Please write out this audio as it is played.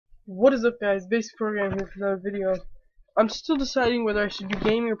What is up, guys? Basic Program here for another video. I'm still deciding whether I should do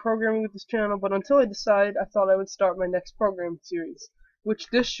gaming or programming with this channel, but until I decide, I thought I would start my next programming series, which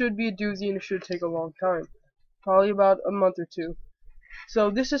this should be a doozy and it should take a long time, probably about a month or two.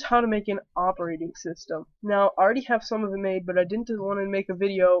 So this is how to make an operating system. Now, I already have some of it made, but I didn't want to make a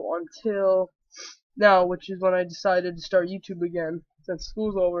video until now, which is when I decided to start YouTube again, since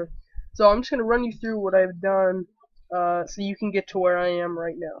school's over. So I'm just going to run you through what I've done, so you can get to where I am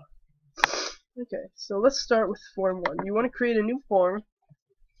right now. Okay, so let's start with form 1. You want to create a new form,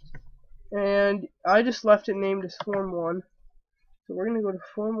 and I just left it named as form 1. So we're going to go to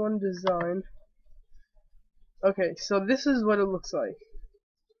form 1 design. Okay, so this is what it looks like.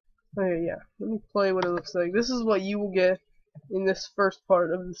 Okay, yeah, let me play what it looks like. This is what you will get in this first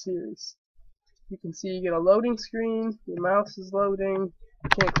part of the series. You can see you get a loading screen, your mouse is loading, you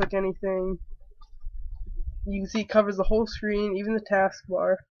can't click anything. You can see it covers the whole screen, even the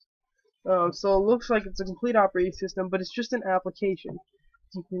taskbar. So it looks like it's a complete operating system, but it's just an application.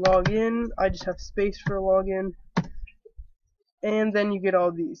 You can log in. I just have space for a login, and then you get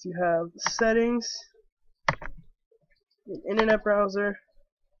all these. You have settings, an internet browser,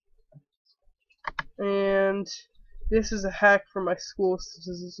 and this is a hack from my school.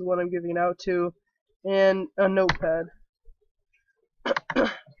 So this is what I'm giving it out to, and a notepad.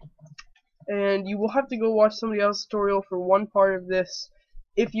 And you will have to go watch somebody else's tutorial for one part of this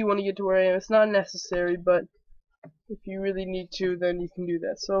if you want to get to where I am. It's not necessary, but if you really need to, then you can do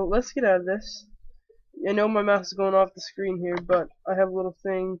that. So let's get out of this. I know my mouse is going off the screen here, but I have a little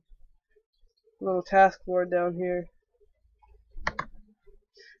thing, a little taskbar down here.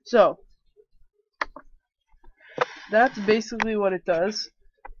 So that's basically what it does.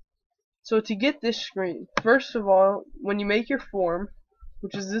 So to get this screen, first of all, when you make your form,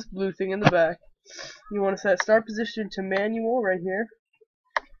 which is this blue thing in the back, you want to set start position to manual right here.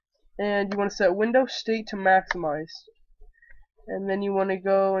 And you want to set window state to maximize, and then you want to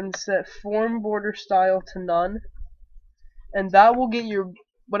go and set form border style to none, and that will get your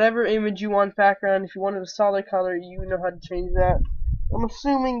whatever image you want background. If you wanted a solid color, you know how to change that. I'm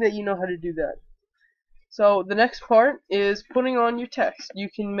assuming that you know how to do that. So the next part is putting on your text. You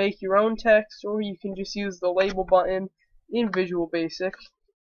can make your own text, or you can just use the label button in Visual Basic,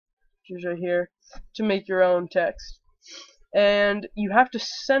 which is right here, to make your own text. And you have to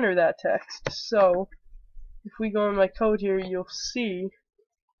center that text. So if we go in my code here, you'll see,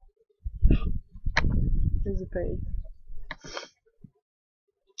 here's a page.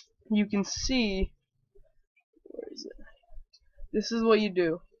 You can see, where is it? This is what you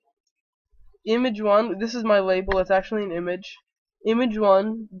do. Image 1, this is my label, it's actually an image. Image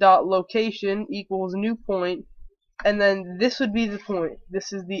 1 dot location equals new point, and then this would be the point.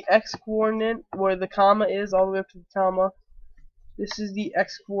 This is the x coordinate where the comma is, all the way up to the comma. This is the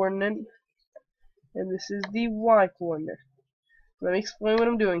x coordinate, and this is the y coordinate. Let me explain what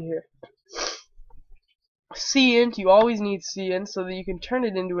I'm doing here. Cint, you always need cint so that you can turn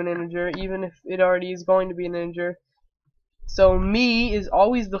it into an integer, even if it already is going to be an integer. So me is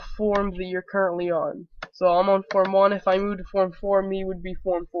always the form that you're currently on. So I'm on form 1. If I move to form 4, me would be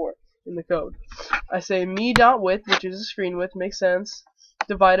form 4 in the code. I say me.width, which is the screen width, makes sense,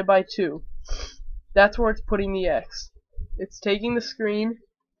 divided by 2. That's where it's putting the x. It's taking the screen,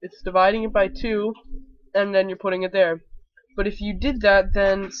 it's dividing it by 2, and then you're putting it there. But if you did that,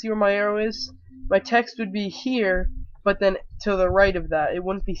 then see where my arrow is? My text would be here, but then to the right of that. It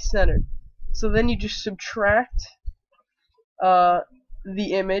wouldn't be centered. So then you just subtract the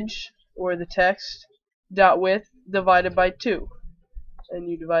image, or the text, dot width, divided by 2. And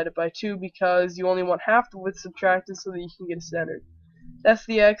you divide it by 2 because you only want half the width subtracted so that you can get it centered. That's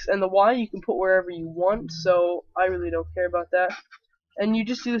the x, and the y you can put wherever you want, so I really don't care about that. And you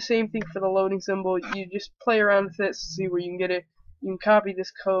just do the same thing for the loading symbol. You just play around with it, see where you can get it. You can copy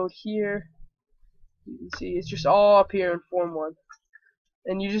this code here. You can see it's just all up here in form 1.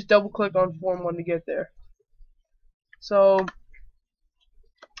 And you just double click on form 1 to get there. So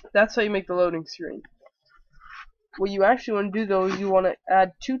that's how you make the loading screen. What you actually want to do though is you want to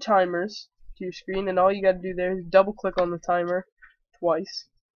add 2 timers to your screen, and all you got to do there is double click on the timer twice,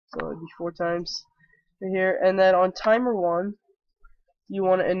 so it'd be 4 times right here. And then on timer 1, you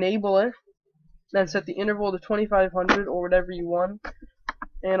want to enable it, then set the interval to 2500 or whatever you want.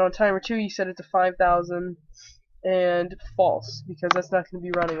 And on timer 2, you set it to 5000 and false, because that's not going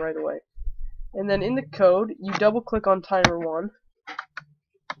to be running right away. And then in the code, you double click on timer 1,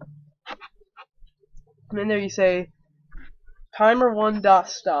 and in there you say timer 1 dot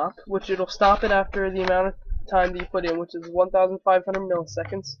stop, which it'll stop it after the amount of time that you put in, which is 1500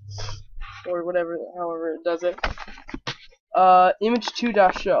 milliseconds, or whatever, however it does it.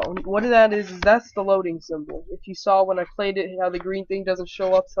 image2.show. What that is that's the loading symbol. If you saw when I played it how the green thing doesn't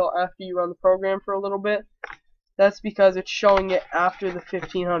show up till after you run the program for a little bit, that's because it's showing it after the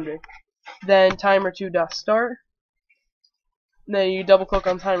 1500. Then timer2.start. Then you double click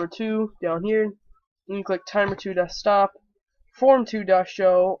on timer2 down here, and you click timer2.stop,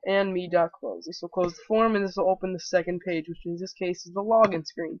 form2.show, and me.close. This will close the form, and this will open the second page, which in this case is the login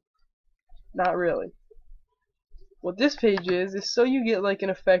screen. Not really. What this page is so you get like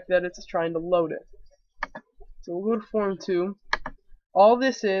an effect that it's trying to load it. So we'll go to form 2. All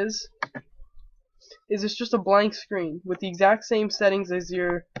this is it's just a blank screen with the exact same settings as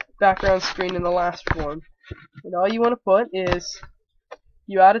your background screen in the last form. And all you want to put is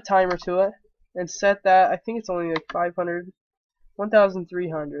you add a timer to it and set that, I think it's only like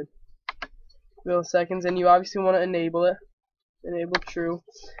 1,300 milliseconds, and you obviously want to enable it. Enable true.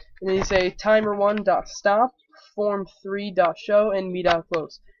 And then you say timer1.stop, form3.show, and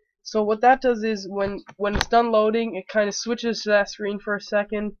me.close. So what that does is when it's done loading, it kind of switches to that screen for a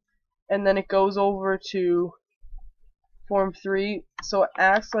second, and then it goes over to form 3, so it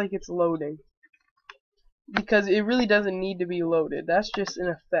acts like it's loading. Because it really doesn't need to be loaded. That's just an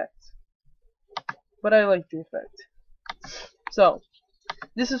effect. But I like the effect. So,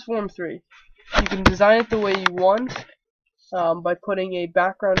 this is form 3. You can design it the way you want by putting a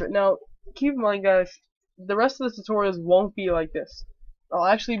background. Now, keep in mind, guys, the rest of the tutorials won't be like this. I'll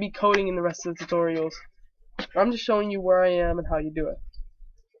actually be coding in the rest of the tutorials. I'm just showing you where I am and how you do it.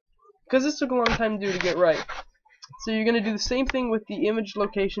 Because this took a long time to do to get right. So you're going to do the same thing with the image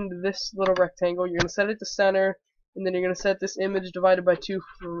location to this little rectangle. You're going to set it to center, and then you're going to set this image divided by 2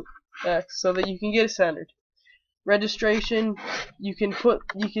 for x so that you can get it centered. Registration, you can put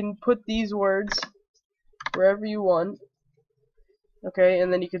these words wherever you want. Okay,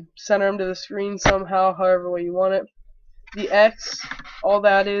 and then you can center them to the screen somehow, however way you want it. The X, all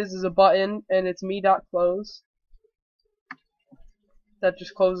that is a button, and it's me.close. That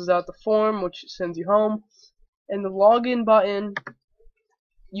just closes out the form, which sends you home. And the login button,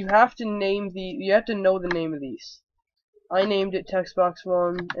 you have to know the name of these. I named it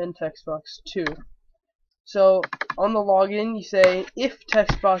textbox1 and textbox2. So on the login, you say if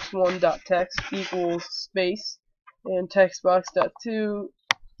textbox1.text equals space and textbox.2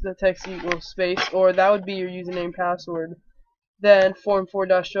 the text equals space, or that would be your username password. Then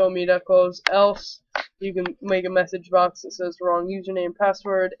form4.show me.close, else you can make a message box that says wrong username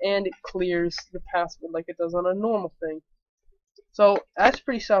password, and it clears the password like it does on a normal thing. So that's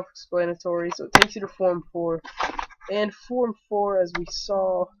pretty self-explanatory. So it takes you to form 4, and form 4, as we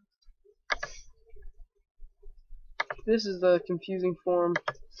saw, this is the confusing form.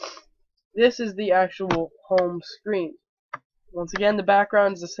 This is the actual home screen. Once again, the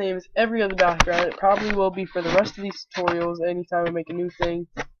background is the same as every other background. It probably will be for the rest of these tutorials anytime I make a new thing.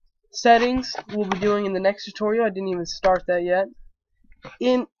 Settings we'll be doing in the next tutorial. I didn't even start that yet.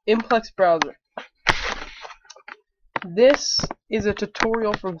 In Implex browser. This is a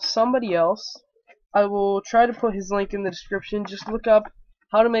tutorial from somebody else. I will try to put his link in the description. Just look up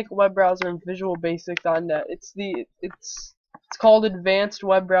how to make a web browser in visualbasic.net. It's called Advanced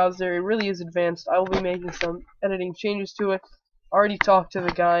Web Browser. It really is advanced. I will be making some editing changes to it. I already talked to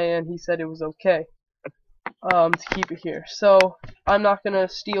the guy and he said it was okay to keep it here. So I'm not gonna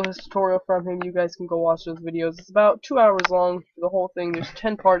steal his tutorial from him. You guys can go watch those videos. It's about 2 hours long for the whole thing. There's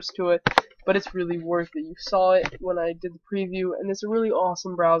 10 parts to it, but it's really worth it. You saw it when I did the preview, and it's a really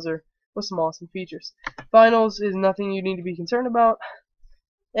awesome browser with some awesome features. Finals is nothing you need to be concerned about,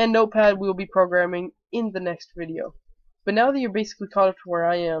 and Notepad we'll be programming in the next video. But now that you're basically caught up to where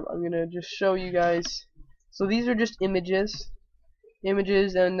I am, I'm gonna just show you guys. So these are just images,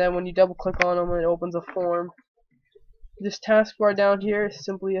 and then when you double click on them, it opens a form. This taskbar down here is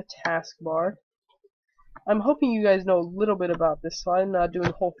simply a taskbar. I'm hoping you guys know a little bit about this, so I'm not doing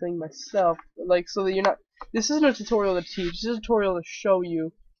the whole thing myself. Like, so that you're not. This isn't a tutorial to teach. This is a tutorial to show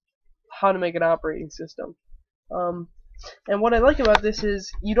you how to make an operating system. And what I like about this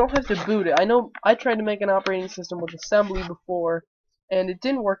is you don't have to boot it. I know I tried to make an operating system with assembly before, and it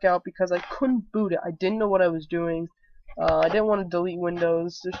didn't work out because I couldn't boot it. I didn't know what I was doing. I didn't want to delete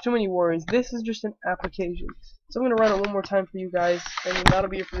Windows. There's too many worries. This is just an application. So I'm going to run it one more time for you guys, and that'll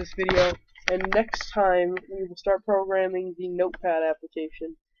be it for this video. And next time, we will start programming the Notepad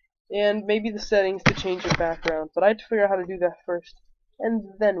application. And maybe the settings to change the background. But I had to figure out how to do that first, and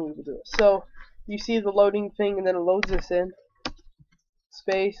then we will do it. So you see the loading thing, and then it loads this in.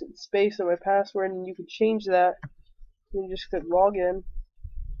 Space, and my password, and you can change that. You just click login.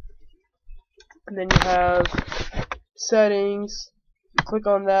 And then you have settings. You click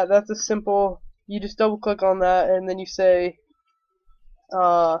on that. That's a simple. You just double click on that, and then you say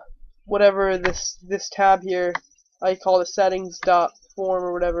whatever this tab here, I call it settings.form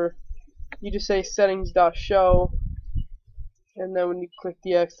or whatever. You just say settings.show, and then when you click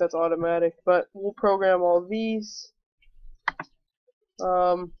the X, that's automatic. But we'll program all of these.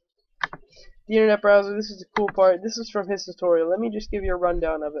 The internet browser, this is the cool part. This is from his tutorial. Let me just give you a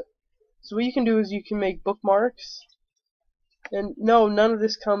rundown of it. So what you can do is you can make bookmarks. And no, none of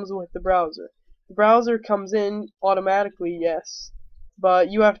this comes with the browser. The browser comes in automatically, yes.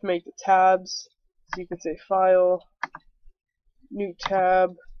 But you have to make the tabs. So you can say File, New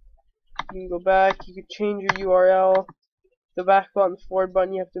Tab. You can go back. You can change your URL. The back button, the forward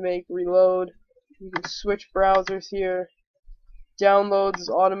button you have to make, reload. You can switch browsers here. Downloads is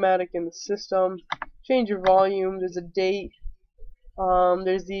automatic in the system. Change your volume. There's a date.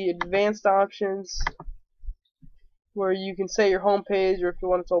 There's the advanced options where you can set your home page, or if you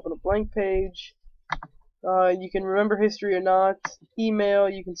want it to open a blank page. You can remember history or not. Email,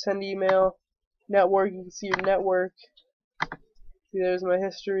 you can send email. Network, you can see your network. See, there's my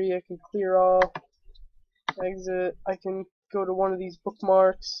history. I can clear all. Exit. I can go to one of these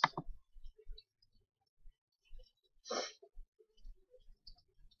bookmarks.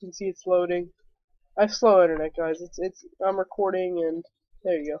 You can see it's loading. I have slow internet, guys. I'm recording, and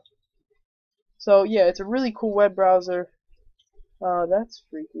there you go. So yeah, it's a really cool web browser. That's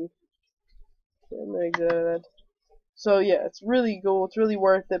freaky. I'm gonna exit out of that. So yeah, it's really cool. It's really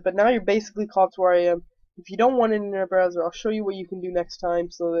worth it. But now you're basically caught up to where I am. If you don't want an internet browser, I'll show you what you can do next time,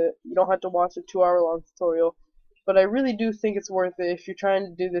 so that you don't have to watch a 2-hour-long tutorial. But I really do think it's worth it if you're trying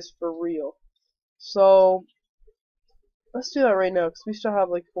to do this for real. So let's do that right now, because we still have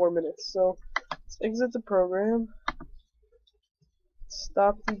like 4 minutes. So let's exit the program.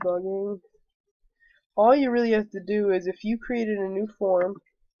 Stop debugging. All you really have to do is, if you created a new form,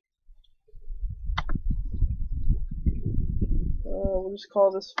 we'll just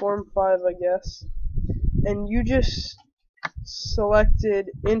call this form 5, I guess, and you just selected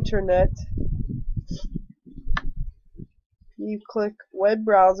internet, you click web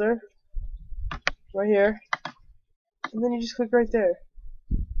browser right here, and then you just click right there.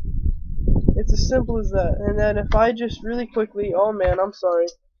 It's as simple as that. And then if I just really quickly, oh man, I'm sorry,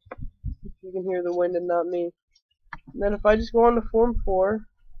 you can hear the wind and not me. And then if I just go on to form 4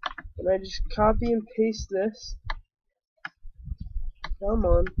 and I just copy and paste this, come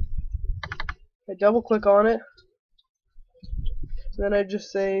on, I double click on it, then I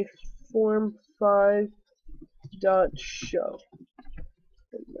just say form 5 dot show.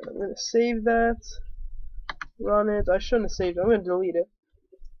 I'm gonna save that, run it. I shouldn't have saved it. I'm gonna delete it.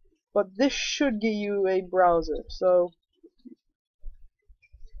 But this should get you a browser. So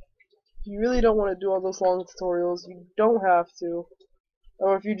if you really don't want to do all those long tutorials, you don't have to.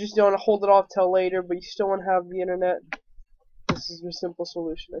 Or if you just don't want to hold it off till later, but you still want to have the internet, this is your simple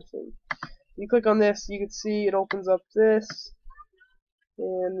solution, I think. You click on this, you can see it opens up this,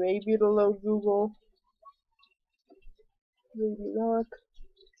 and maybe it'll load Google. Maybe not.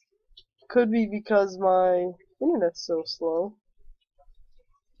 Could be because my internet's so slow.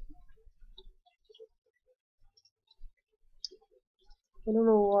 I don't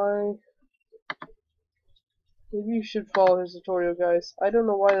know why. Maybe you should follow his tutorial, guys. I don't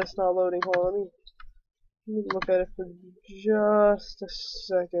know why that's not loading. Hold on, let me look at it for just a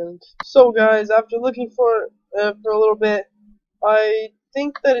second. So, guys, after looking for a little bit, I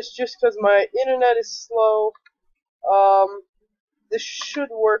think that it's just because my internet is slow. This should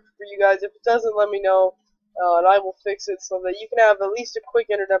work for you guys. If it doesn't, let me know, and I will fix it so that you can have at least a quick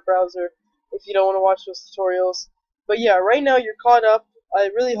internet browser if you don't want to watch those tutorials. But yeah, right now you're caught up. I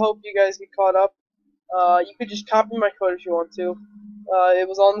really hope you guys get caught up. You could just copy my code if you want to. It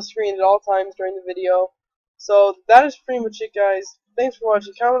was on the screen at all times during the video. So that is pretty much it, guys. Thanks for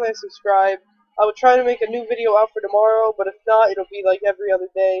watching. Comment and subscribe. I would try to make a new video out for tomorrow, but if not, it'll be like every other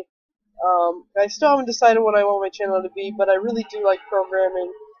day. I still haven't decided what I want my channel to be, but I really do like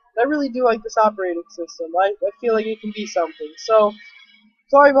programming. I really do like this operating system. I feel like it can be something. So,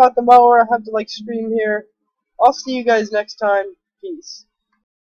 sorry about the mower. I have to like scream here. I'll see you guys next time. Peace.